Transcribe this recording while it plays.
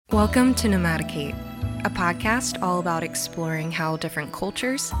Welcome to Nomadicate, a podcast all about exploring how different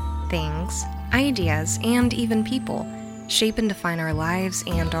cultures, things, ideas, and even people shape and define our lives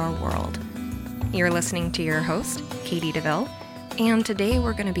and our world. You're listening to your host, Katie DeVille, and today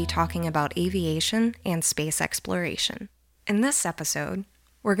we're going to be talking about aviation and space exploration. In this episode,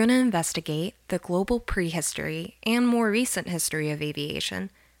 we're going to investigate the global prehistory and more recent history of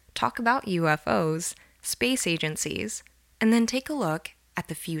aviation, talk about UFOs, space agencies, and then take a look at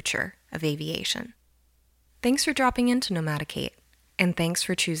the future of aviation. Thanks for dropping into Nomadicate, and thanks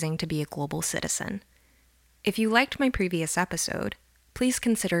for choosing to be a global citizen. If you liked my previous episode, please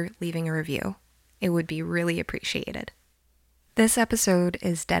consider leaving a review. It would be really appreciated. This episode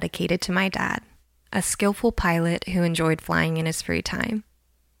is dedicated to my dad, a skillful pilot who enjoyed flying in his free time.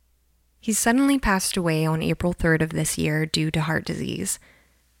 He suddenly passed away on April 3rd of this year due to heart disease,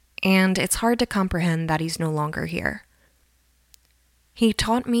 and it's hard to comprehend that he's no longer here. He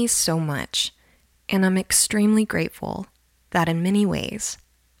taught me so much, and I'm extremely grateful that in many ways,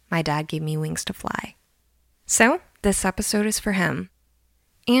 my dad gave me wings to fly. So, this episode is for him.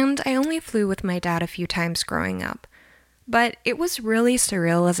 And I only flew with my dad a few times growing up, but it was really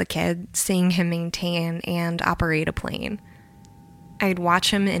surreal as a kid seeing him maintain and operate a plane. I'd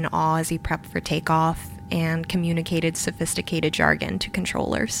watch him in awe as he prepped for takeoff and communicated sophisticated jargon to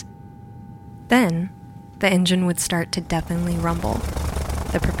controllers. Then, the engine would start to deafeningly rumble.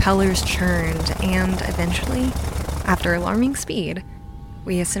 The propellers churned, and eventually, after alarming speed,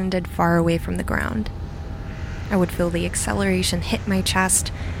 we ascended far away from the ground. I would feel the acceleration hit my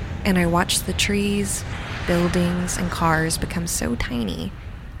chest, and I watched the trees, buildings, and cars become so tiny,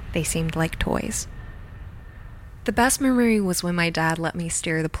 they seemed like toys. The best memory was when my dad let me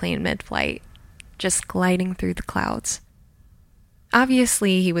steer the plane mid-flight, just gliding through the clouds.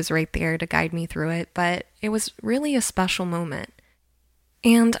 Obviously, he was right there to guide me through it, but it was really a special moment.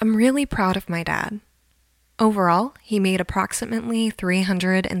 And I'm really proud of my dad. Overall, he made approximately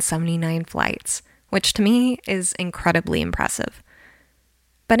 379 flights, which to me is incredibly impressive.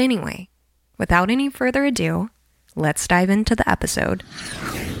 But anyway, without any further ado, let's dive into the episode.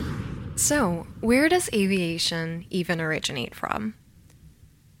 So, where does aviation even originate from?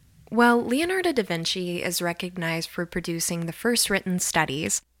 Well, Leonardo da Vinci is recognized for producing the first written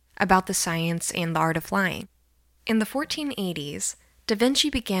studies about the science and the art of flying. In the 1480s, da Vinci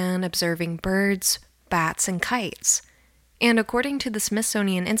began observing birds, bats, and kites, and according to the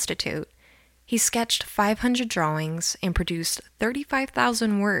Smithsonian Institute, he sketched 500 drawings and produced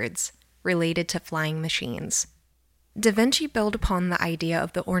 35,000 words related to flying machines. Da Vinci built upon the idea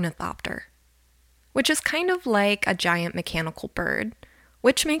of the ornithopter, which is kind of like a giant mechanical bird,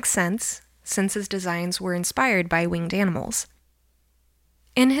 which makes sense, since his designs were inspired by winged animals.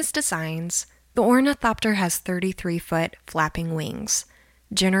 In his designs, the ornithopter has 33-foot flapping wings,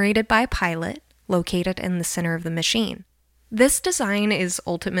 generated by a pilot located in the center of the machine. This design is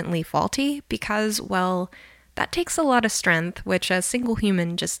ultimately faulty because, well, that takes a lot of strength, which a single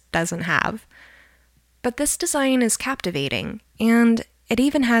human just doesn't have. But this design is captivating, and it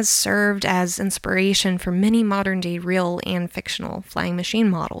even has served as inspiration for many modern-day real and fictional flying machine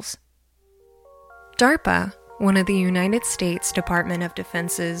models. DARPA, one of the United States Department of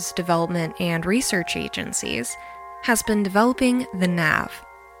Defense's development and research agencies, has been developing the NAV,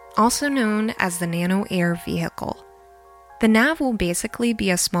 also known as the Nano Air Vehicle. The NAV will basically be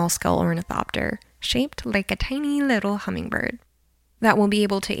a small-scale ornithopter, shaped like a tiny little hummingbird, that will be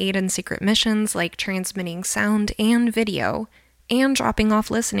able to aid in secret missions like transmitting sound and video, and dropping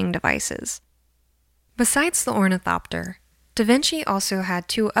off listening devices. Besides the ornithopter, Da Vinci also had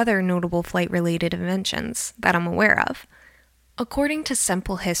two other notable flight-related inventions that I'm aware of. According to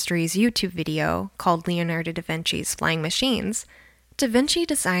Simple History's YouTube video called Leonardo da Vinci's Flying Machines, Da Vinci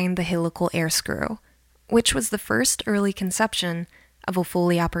designed the helical air screw, which was the first early conception of a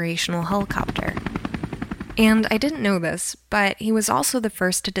fully operational helicopter. And I didn't know this, but he was also the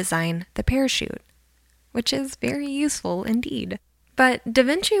first to design the parachute, which is very useful indeed. But Da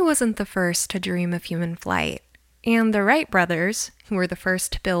Vinci wasn't the first to dream of human flight, and the Wright brothers, who were the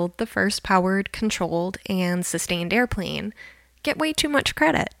first to build the first powered, controlled, and sustained airplane, get way too much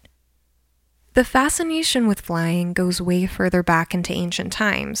credit. The fascination with flying goes way further back into ancient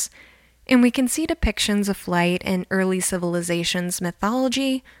times, and we can see depictions of flight in early civilizations'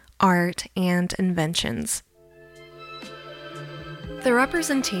 mythology, art, and inventions. The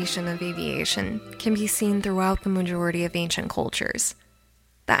representation of aviation can be seen throughout the majority of ancient cultures.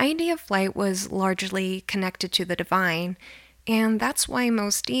 The idea of flight was largely connected to the divine, and that's why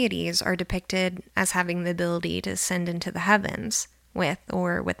most deities are depicted as having the ability to ascend into the heavens, with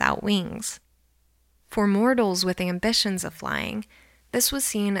or without wings. For mortals with ambitions of flying, this was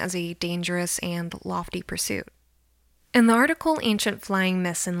seen as a dangerous and lofty pursuit. In the article Ancient Flying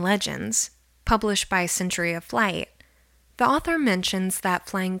Myths and Legends, published by Century of Flight, the author mentions that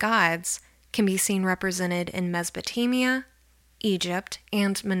flying gods can be seen represented in Mesopotamia, Egypt,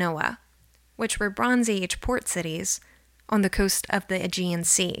 and Minoa, which were Bronze Age port cities on the coast of the Aegean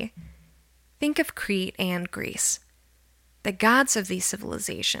Sea. Think of Crete and Greece. The gods of these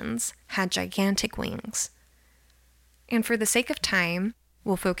civilizations had gigantic wings. And for the sake of time,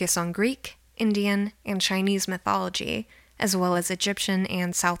 we'll focus on Greek, Indian, and Chinese mythology, as well as Egyptian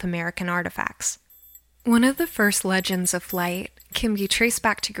and South American artifacts. One of the first legends of flight can be traced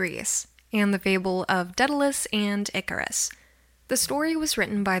back to Greece and the fable of Daedalus and Icarus. The story was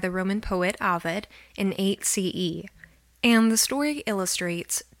written by the Roman poet Ovid in 8 CE, and the story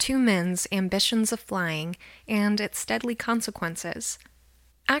illustrates two men's ambitions of flying and its deadly consequences.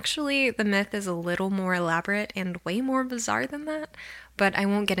 Actually, the myth is a little more elaborate and way more bizarre than that, but I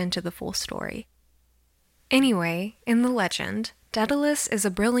won't get into the full story. Anyway, in the legend, Daedalus is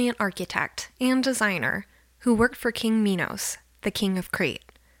a brilliant architect and designer who worked for King Minos, the king of Crete.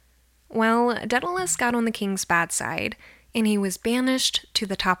 Well, Daedalus got on the king's bad side, and he was banished to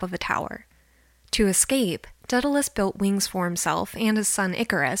the top of a tower. To escape, Daedalus built wings for himself and his son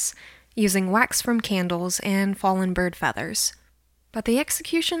Icarus, using wax from candles and fallen bird feathers. But the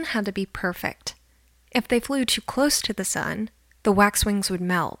execution had to be perfect. If they flew too close to the sun, the wax wings would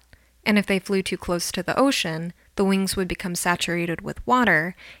melt, and if they flew too close to the ocean, the wings would become saturated with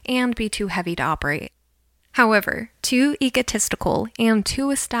water and be too heavy to operate. However, too egotistical and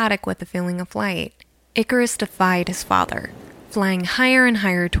too ecstatic with the feeling of flight, Icarus defied his father, flying higher and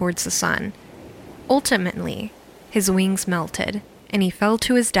higher towards the sun. Ultimately, his wings melted, and he fell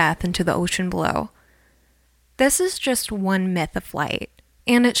to his death into the ocean below. This is just one myth of flight,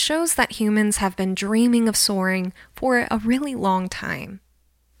 and it shows that humans have been dreaming of soaring for a really long time.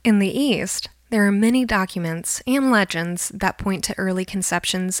 In the East, there are many documents and legends that point to early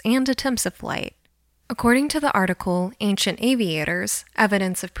conceptions and attempts of flight. According to the article Ancient Aviators,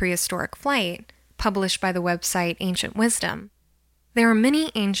 Evidence of Prehistoric Flight, published by the website Ancient Wisdom, there are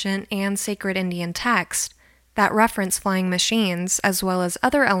many ancient and sacred Indian texts that reference flying machines as well as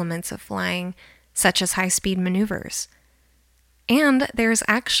other elements of flying, such as high-speed maneuvers. And there's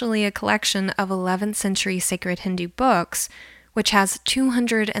actually a collection of 11th century sacred Hindu books which has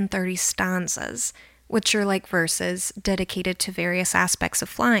 230 stanzas, which are like verses dedicated to various aspects of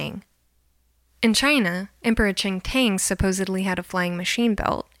flying. In China, Emperor Qing Tang supposedly had a flying machine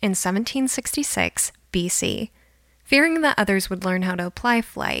built in 1766 BC. Fearing that others would learn how to apply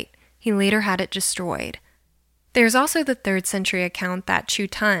flight, he later had it destroyed. There's also the 3rd century account that Chu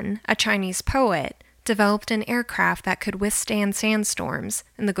Tun, a Chinese poet, developed an aircraft that could withstand sandstorms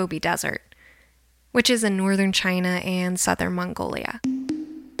in the Gobi Desert, which is in northern China and southern Mongolia.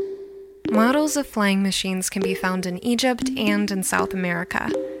 Models of flying machines can be found in Egypt and in South America.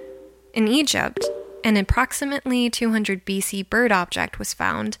 In Egypt, an approximately 200 BC bird object was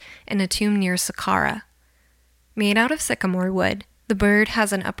found in a tomb near Saqqara. Made out of sycamore wood, the bird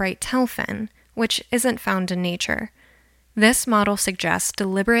has an upright tail fin, which isn't found in nature. This model suggests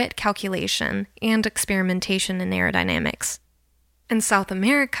deliberate calculation and experimentation in aerodynamics. In South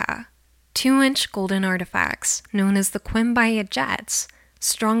America, 2-inch golden artifacts, known as the Quimbaya jets,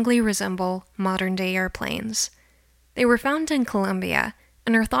 strongly resemble modern-day airplanes. They were found in Colombia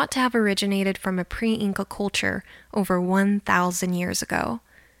and are thought to have originated from a pre-Inca culture over 1,000 years ago.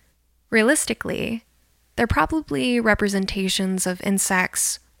 Realistically, they're probably representations of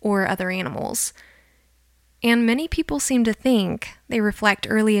insects or other animals, and many people seem to think they reflect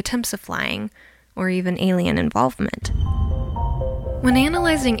early attempts of flying or even alien involvement. When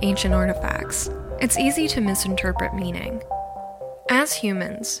analyzing ancient artifacts, it's easy to misinterpret meaning. As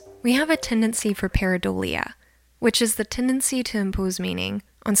humans, we have a tendency for pareidolia, which is the tendency to impose meaning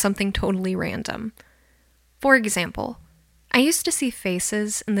on something totally random. For example, I used to see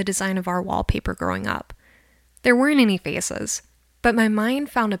faces in the design of our wallpaper growing up. There weren't any faces, but my mind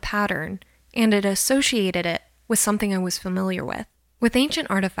found a pattern, and it associated it with something I was familiar with. With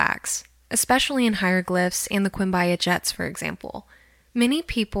ancient artifacts, especially in hieroglyphs and the Quimbaya jets, for example, many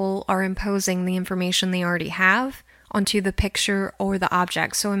people are imposing the information they already have onto the picture or the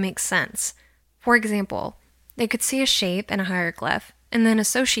object so it makes sense. For example, they could see a shape in a hieroglyph and then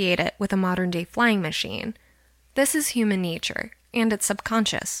associate it with a modern-day flying machine. This is human nature, and it's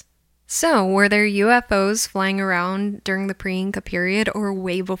subconscious. So, were there UFOs flying around during the pre-Inca period or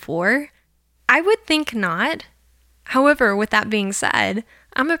way before? I would think not. However, with that being said,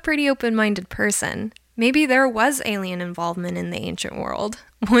 I'm a pretty open-minded person. Maybe there was alien involvement in the ancient world.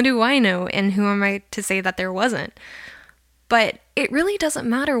 What do I know, and who am I to say that there wasn't? But it really doesn't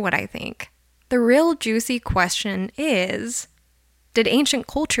matter what I think. The real juicy question is, did ancient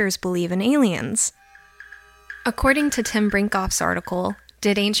cultures believe in aliens? According to Tim Brinkoff's article,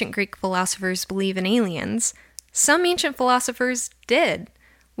 Did Ancient Greek Philosophers Believe in Aliens? Some ancient philosophers did.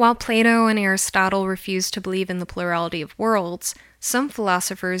 While Plato and Aristotle refused to believe in the plurality of worlds, some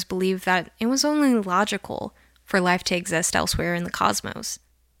philosophers believed that it was only logical for life to exist elsewhere in the cosmos.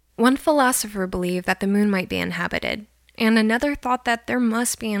 One philosopher believed that the moon might be inhabited, and another thought that there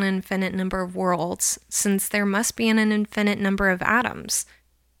must be an infinite number of worlds, since there must be an infinite number of atoms.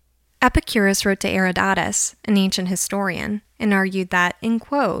 Epicurus wrote to Herodotus, an ancient historian, and argued that, in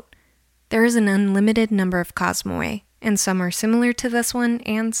quote, there is an unlimited number of cosmoi, and some are similar to this one,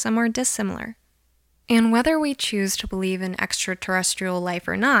 and some are dissimilar. And whether we choose to believe in extraterrestrial life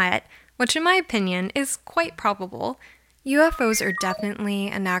or not, which in my opinion is quite probable, UFOs are definitely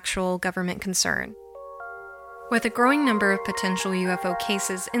an actual government concern. With a growing number of potential UFO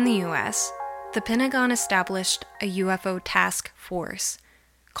cases in the US, the Pentagon established a UFO task force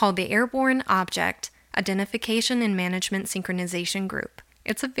called the Airborne Object Identification and Management Synchronization Group.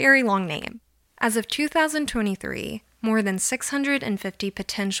 It's a very long name. As of 2023, more than 650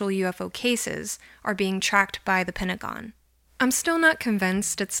 potential UFO cases are being tracked by the Pentagon. I'm still not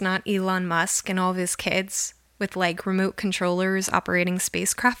convinced it's not Elon Musk and all of his kids with remote controllers operating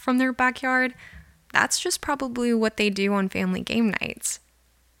spacecraft from their backyard. That's just probably what they do on family game nights.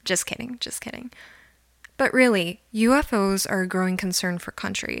 Just kidding. But really, UFOs are a growing concern for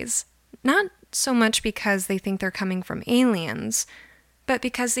countries. Not so much because they think they're coming from aliens, but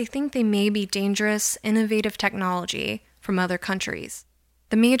because they think they may be dangerous, innovative technology from other countries.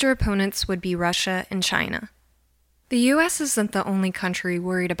 The major opponents would be Russia and China. The US isn't the only country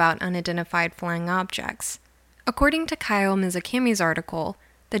worried about unidentified flying objects. According to Kyle Mizukami's article,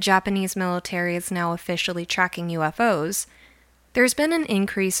 the Japanese military is now officially tracking UFOs. There's been an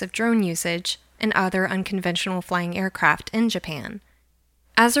increase of drone usage and other unconventional flying aircraft in Japan.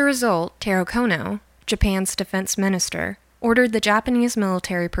 As a result, Taro Kono, Japan's defense minister, ordered the Japanese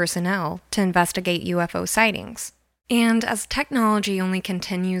military personnel to investigate UFO sightings. And as technology only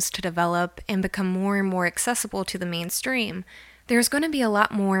continues to develop and become more and more accessible to the mainstream, there's going to be a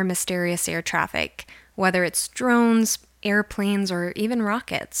lot more mysterious air traffic, whether it's drones, airplanes, or even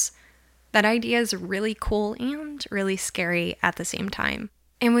rockets. That idea is really cool and really scary at the same time.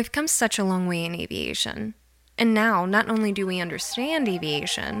 And we've come such a long way in aviation. And now, not only do we understand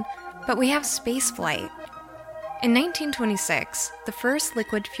aviation, but we have spaceflight. In 1926, the first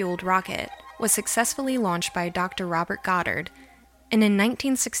liquid-fueled rocket was successfully launched by Dr. Robert Goddard, and in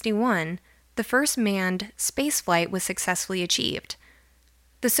 1961, the first manned spaceflight was successfully achieved.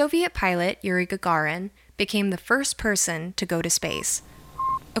 The Soviet pilot Yuri Gagarin became the first person to go to space.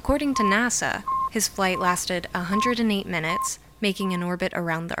 According to NASA, his flight lasted 108 minutes, making an orbit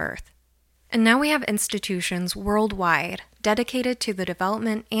around the Earth. And now we have institutions worldwide dedicated to the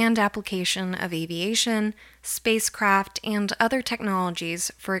development and application of aviation, spacecraft, and other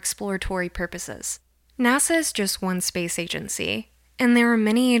technologies for exploratory purposes. NASA is just one space agency, and there are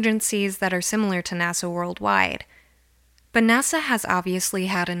many agencies that are similar to NASA worldwide. But NASA has obviously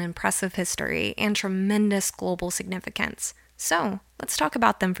had an impressive history and tremendous global significance. So, let's talk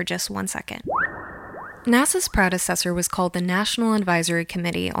about them for just 1 second. NASA's predecessor was called the National Advisory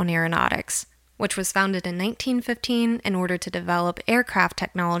Committee on Aeronautics, which was founded in 1915 in order to develop aircraft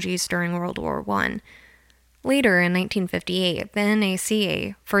technologies during World War I. Later, in 1958, the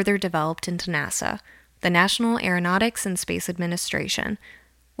NACA further developed into NASA, the National Aeronautics and Space Administration,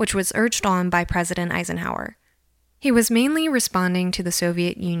 which was urged on by President Eisenhower. He was mainly responding to the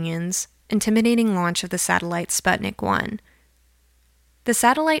Soviet Union's intimidating launch of the satellite Sputnik 1. The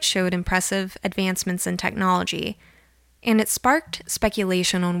satellite showed impressive advancements in technology, and it sparked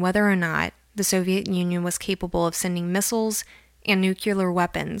speculation on whether or not the Soviet Union was capable of sending missiles and nuclear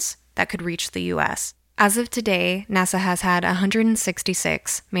weapons that could reach the US. As of today, NASA has had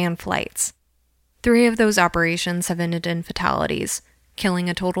 166 manned flights. 3 of those operations have ended in fatalities, killing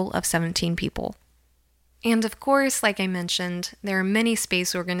a total of 17 people. And of course, like I mentioned, there are many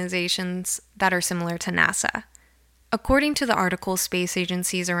space organizations that are similar to NASA. According to the article Space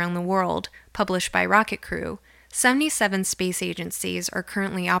Agencies Around the World, published by Rocket Crew, 77 space agencies are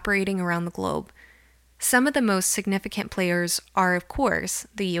currently operating around the globe. Some of the most significant players are, of course,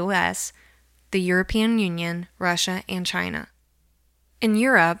 the US, the European Union, Russia, and China. In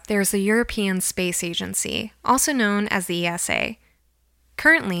Europe, there's the European Space Agency, also known as the ESA.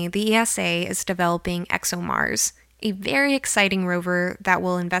 Currently, the ESA is developing ExoMars, a very exciting rover that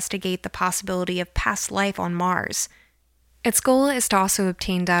will investigate the possibility of past life on Mars. Its goal is to also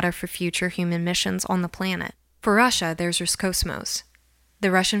obtain data for future human missions on the planet. For Russia, there's Roscosmos,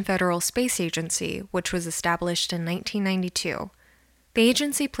 the Russian Federal Space Agency, which was established in 1992. The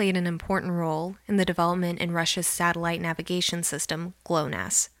agency played an important role in the development in Russia's satellite navigation system,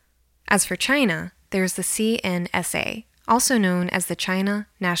 GLONASS. As for China, there's the CNSA, also known as the China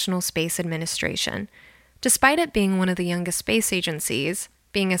National Space Administration. Despite it being one of the youngest space agencies,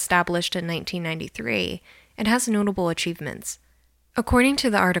 being established in 1993, it has notable achievements. According to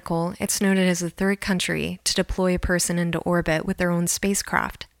the article, it's noted as the third country to deploy a person into orbit with their own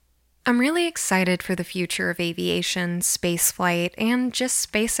spacecraft. I'm really excited for the future of aviation, spaceflight, and just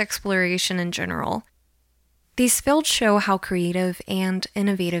space exploration in general. These fields show how creative and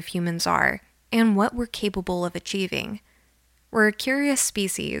innovative humans are, and what we're capable of achieving. We're a curious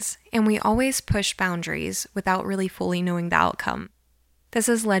species, and we always push boundaries without really fully knowing the outcome. This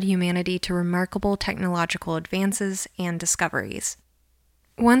has led humanity to remarkable technological advances and discoveries.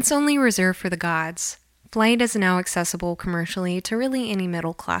 Once only reserved for the gods, flight is now accessible commercially to really any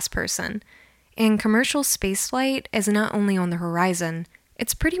middle-class person. And commercial spaceflight is not only on the horizon,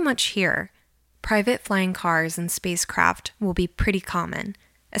 it's pretty much here. Private flying cars and spacecraft will be pretty common,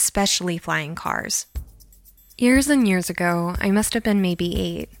 especially flying cars. Years and years ago, I must have been maybe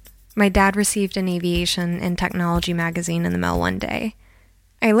 8. My dad received an Aviation and Technology magazine in the mail one day.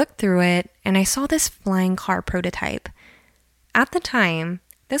 I looked through it, and I saw this flying car prototype. At the time,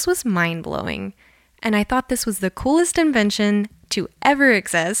 this was mind-blowing, and I thought this was the coolest invention to ever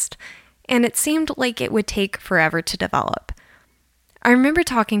exist, and it seemed like it would take forever to develop. I remember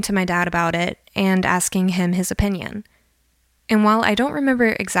talking to my dad about it and asking him his opinion. And while I don't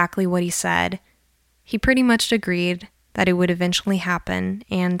remember exactly what he said, he pretty much agreed that it would eventually happen,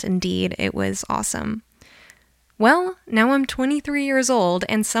 and indeed, it was awesome. Well, now I'm 23 years old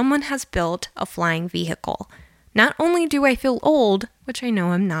and someone has built a flying vehicle. Not only do I feel old, which I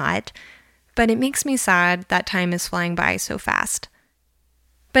know I'm not, but it makes me sad that time is flying by so fast.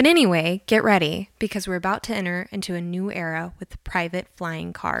 But anyway, get ready, because we're about to enter into a new era with private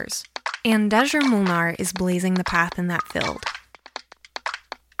flying cars. And Deja Molnar is blazing the path in that field.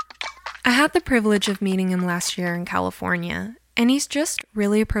 I had the privilege of meeting him last year in California, and he's just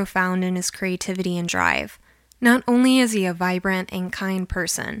really profound in his creativity and drive. Not only is he a vibrant and kind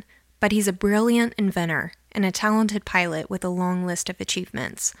person, but he's a brilliant inventor and a talented pilot with a long list of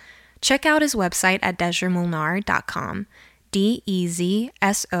achievements. Check out his website at dejamolnar.com,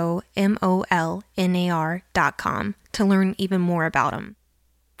 DEZOMOLNAR.com, to learn even more about him.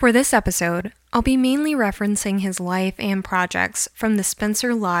 For this episode, I'll be mainly referencing his life and projects from the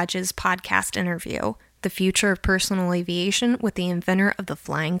Spencer Lodge's podcast interview, The Future of Personal Aviation with the Inventor of the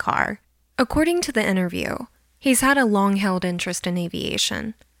Flying Car. According to the interview, he's had a long-held interest in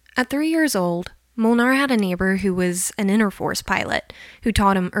aviation. At 3 years old, Molnar had a neighbor who was an Air Force pilot who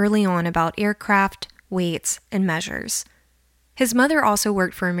taught him early on about aircraft, weights, and measures. His mother also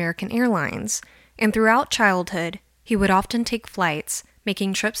worked for American Airlines, and throughout childhood, he would often take flights,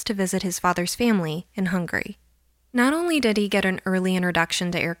 making trips to visit his father's family in Hungary. Not only did he get an early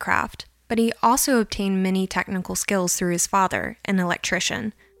introduction to aircraft, but he also obtained many technical skills through his father, an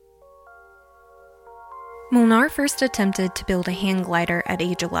electrician. Molnar first attempted to build a hang glider at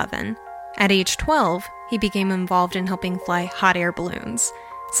age 11. At age 12, he became involved in helping fly hot air balloons.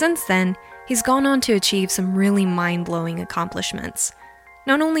 Since then, he's gone on to achieve some really mind-blowing accomplishments.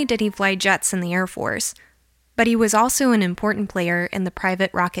 Not only did he fly jets in the Air Force, but he was also an important player in the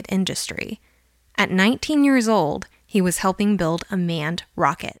private rocket industry. At 19 years old, he was helping build a manned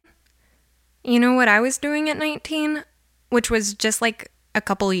rocket. You know what I was doing at 19? Which was just like a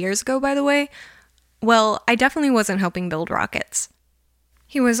couple years ago, by the way? Well, I definitely wasn't helping build rockets.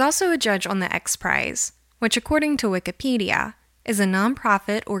 He was also a judge on the X Prize, which according to Wikipedia, is a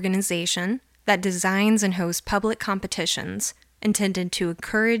nonprofit organization that designs and hosts public competitions intended to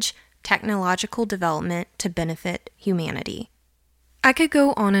encourage technological development to benefit humanity. I could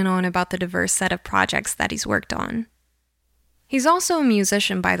go on and on about the diverse set of projects that he's worked on. He's also a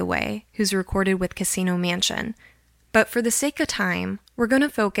musician, by the way, who's recorded with Casino Mansion. But for the sake of time, we're going to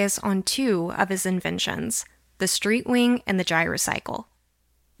focus on 2 of his inventions, the Street Wing and the Gyrocycle.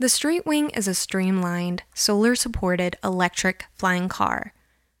 The Street Wing is a streamlined, solar-supported electric flying car.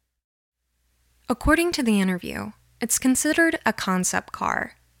 According to the interview, it's considered a concept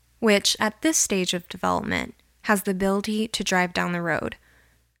car, which, at this stage of development, has the ability to drive down the road.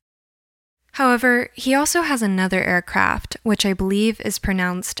 However, he also has another aircraft, which I believe is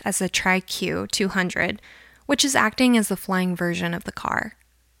pronounced as the Tri-Q 200, which is acting as the flying version of the car.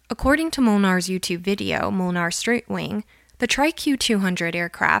 According to Molnar's YouTube video, Molnar Street Wing, the Tri-Q 200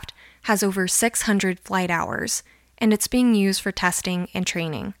 aircraft has over 600 flight hours, and it's being used for testing and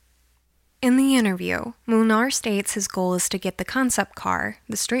training. In the interview, Molnar states his goal is to get the concept car,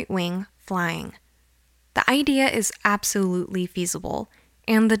 the straight wing, flying. The idea is absolutely feasible,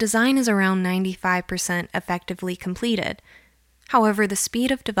 and the design is around 95% effectively completed. However, the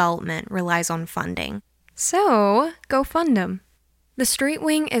speed of development relies on funding. So, go fund him. The straight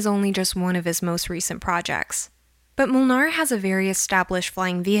wing is only just one of his most recent projects. But Molnar has a very established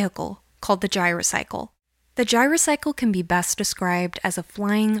flying vehicle called the gyrocycle. The gyrocycle can be best described as a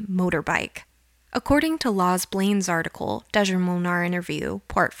flying motorbike. According to Laz Blaine's article, Deja Molnar Interview,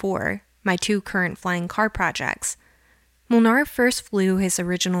 Part 4, My Two Current Flying Car Projects, Molnar first flew his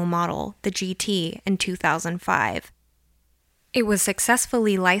original model, the GT, in 2005. It was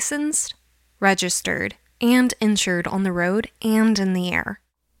successfully licensed, registered, and insured on the road and in the air.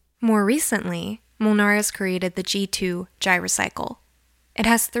 More recently, Molnar has created the G2 gyrocycle. It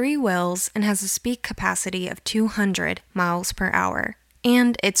has 3 wheels and has a speed capacity of 200 miles per hour,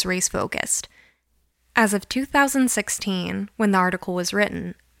 and it's race-focused. As of 2016, when the article was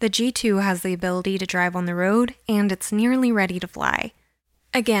written, the G2 has the ability to drive on the road, and it's nearly ready to fly.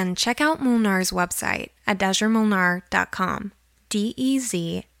 Again, check out Molnar's website at dezsomolnar.com,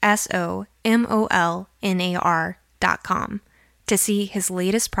 DEZSOMOLNAR.com, to see his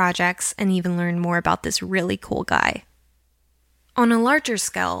latest projects and even learn more about this really cool guy. On a larger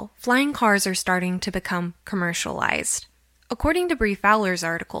scale, flying cars are starting to become commercialized. According to Bree Fowler's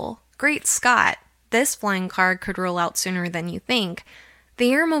article, Great Scott, this flying car could roll out sooner than you think.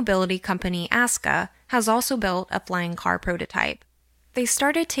 The air mobility company Aska has also built a flying car prototype. They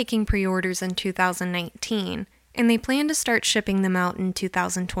started taking pre-orders in 2019, and they plan to start shipping them out in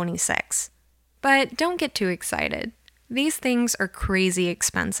 2026. But don't get too excited. These things are crazy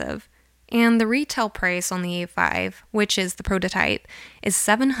expensive, and the retail price on the A5, which is the prototype, is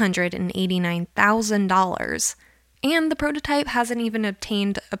 $789,000, and the prototype hasn't even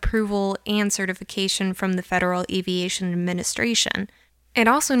obtained approval and certification from the Federal Aviation Administration. It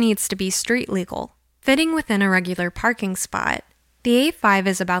also needs to be street legal. Fitting within a regular parking spot, the A5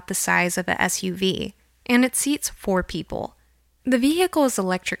 is about the size of a SUV, and it seats 4 people. The vehicle is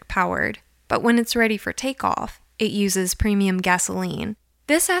electric powered, but when it's ready for takeoff, it uses premium gasoline.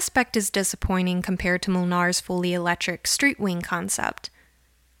 This aspect is disappointing compared to Molnar's fully electric street wing concept.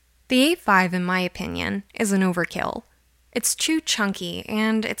 The A5, in my opinion, is an overkill. It's too chunky,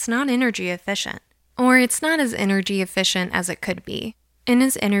 and it's not energy efficient. Or it's not as energy efficient as it could be. In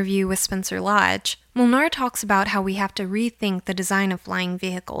his interview with Spencer Lodge, Molnar talks about how we have to rethink the design of flying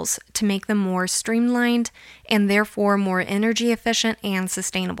vehicles to make them more streamlined and therefore more energy efficient and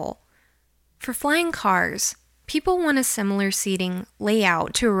sustainable. For flying cars, people want a similar seating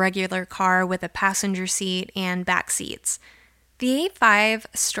layout to a regular car with a passenger seat and back seats. The A5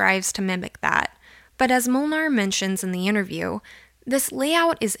 strives to mimic that, but as Molnar mentions in the interview, this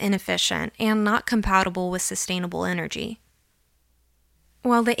layout is inefficient and not compatible with sustainable energy.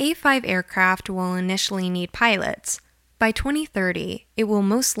 While the A5 aircraft will initially need pilots, by 2030 it will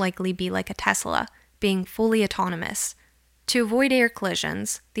most likely be like a Tesla, being fully autonomous. To avoid air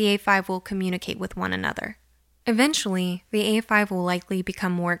collisions, the A5 will communicate with one another. Eventually, the A5 will likely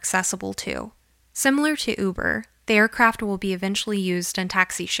become more accessible too. Similar to Uber, the aircraft will be eventually used in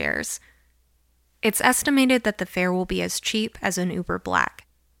taxi shares. It's estimated that the fare will be as cheap as an Uber Black.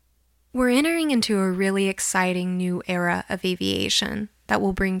 We're entering into a really exciting new era of aviation that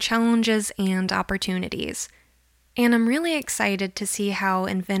will bring challenges and opportunities. And I'm really excited to see how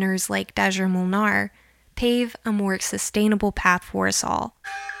inventors like Deja Molnar pave a more sustainable path for us all.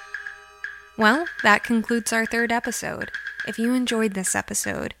 Well, that concludes our 3rd episode. If you enjoyed this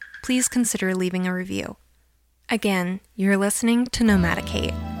episode, please consider leaving a review. Again, you're listening to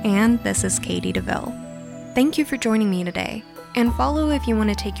Nomadicate, and this is Katie DeVille. Thank you for joining me today, and follow if you want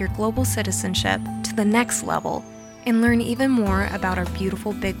to take your global citizenship to the next level and learn even more about our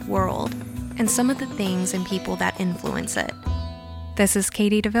beautiful big world and some of the things and people that influence it. This is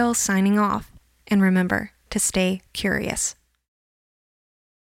Katie DeVille signing off, and remember to stay curious.